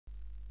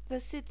The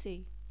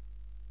city.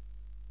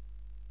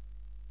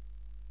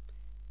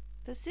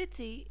 The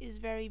city is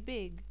very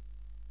big,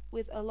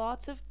 with a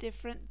lot of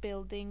different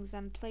buildings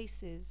and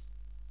places.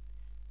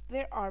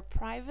 There are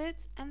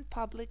private and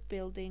public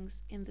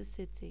buildings in the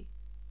city.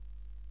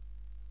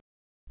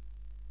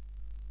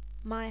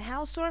 My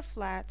house or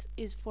flat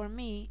is for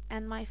me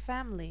and my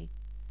family.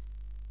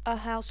 A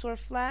house or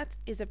flat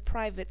is a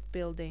private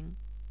building.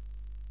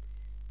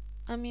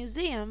 A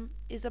museum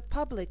is a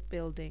public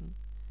building.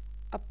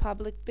 A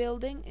public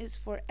building is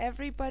for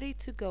everybody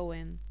to go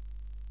in.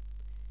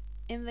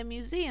 In the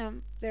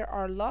museum, there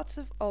are lots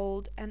of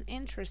old and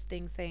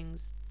interesting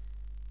things.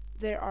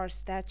 There are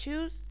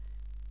statues,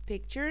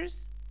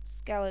 pictures,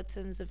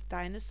 skeletons of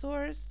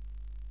dinosaurs.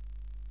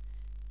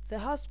 The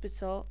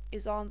hospital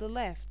is on the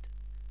left.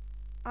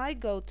 I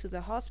go to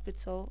the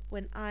hospital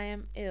when I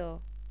am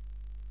ill.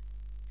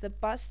 The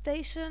bus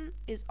station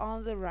is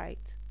on the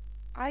right.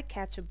 I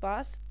catch a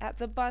bus at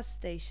the bus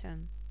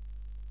station.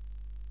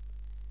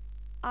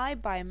 I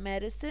buy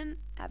medicine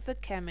at the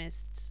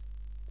chemist's.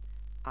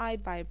 I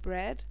buy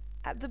bread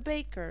at the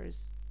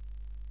baker's.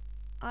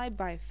 I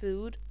buy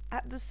food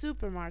at the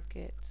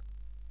supermarket.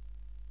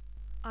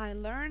 I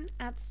learn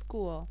at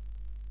school.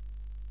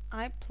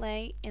 I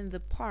play in the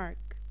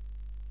park.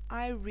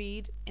 I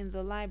read in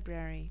the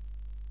library.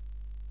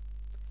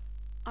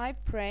 I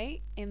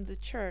pray in the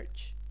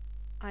church.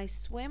 I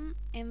swim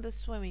in the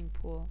swimming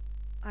pool.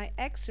 I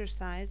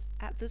exercise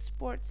at the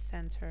sports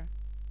center.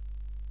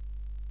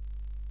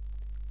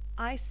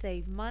 I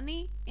save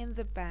money in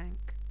the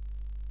bank.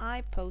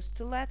 I post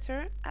a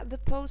letter at the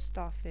post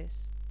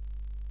office.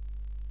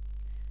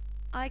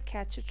 I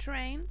catch a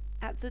train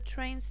at the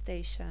train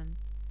station.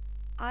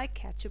 I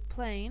catch a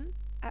plane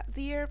at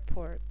the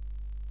airport.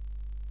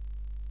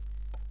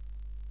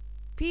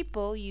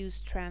 People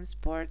use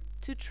transport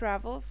to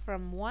travel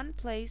from one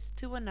place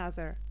to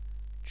another.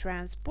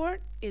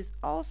 Transport is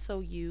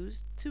also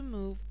used to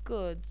move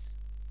goods.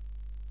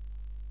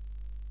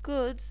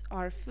 Goods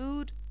are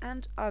food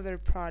and other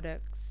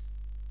products.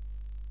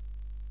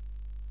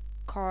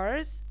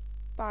 Cars,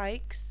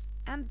 bikes,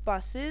 and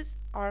buses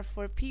are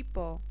for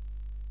people.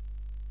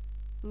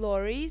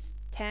 Lorries,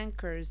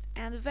 tankers,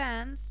 and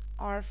vans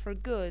are for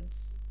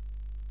goods.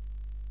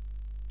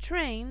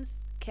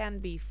 Trains can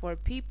be for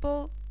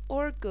people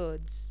or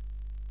goods.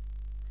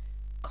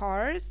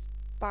 Cars,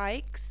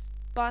 bikes,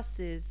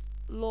 buses,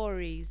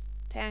 lorries,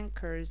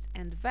 tankers,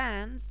 and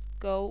vans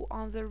go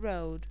on the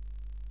road.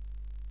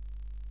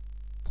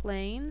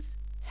 Planes,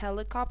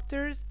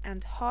 helicopters,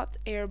 and hot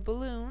air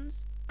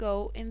balloons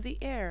go in the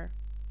air.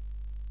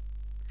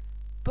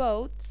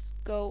 Boats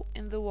go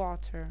in the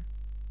water.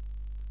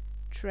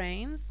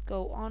 Trains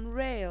go on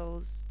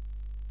rails.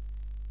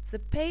 The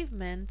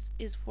pavement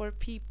is for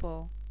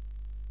people.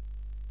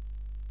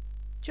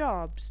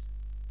 Jobs: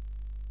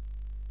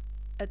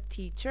 a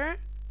teacher,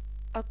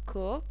 a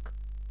cook,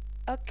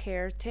 a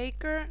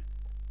caretaker,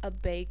 a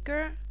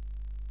baker,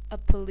 a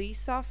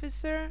police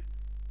officer,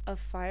 a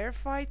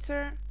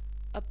firefighter,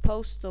 a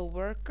postal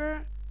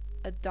worker,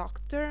 a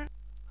doctor,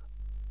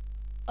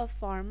 a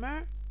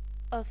farmer,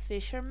 a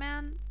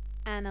fisherman,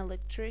 an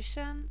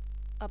electrician,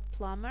 a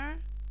plumber,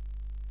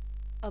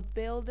 a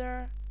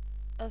builder,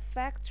 a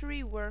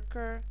factory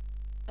worker,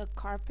 a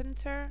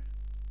carpenter.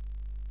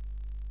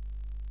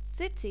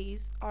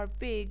 Cities are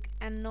big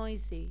and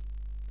noisy.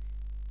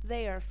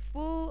 They are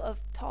full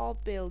of tall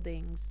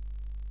buildings.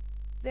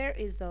 There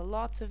is a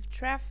lot of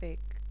traffic.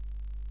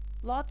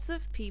 Lots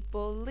of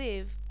people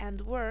live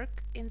and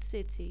work in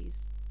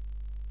cities.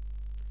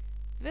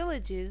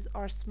 Villages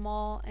are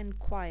small and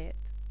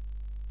quiet.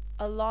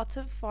 A lot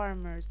of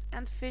farmers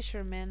and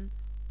fishermen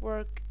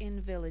work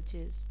in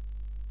villages.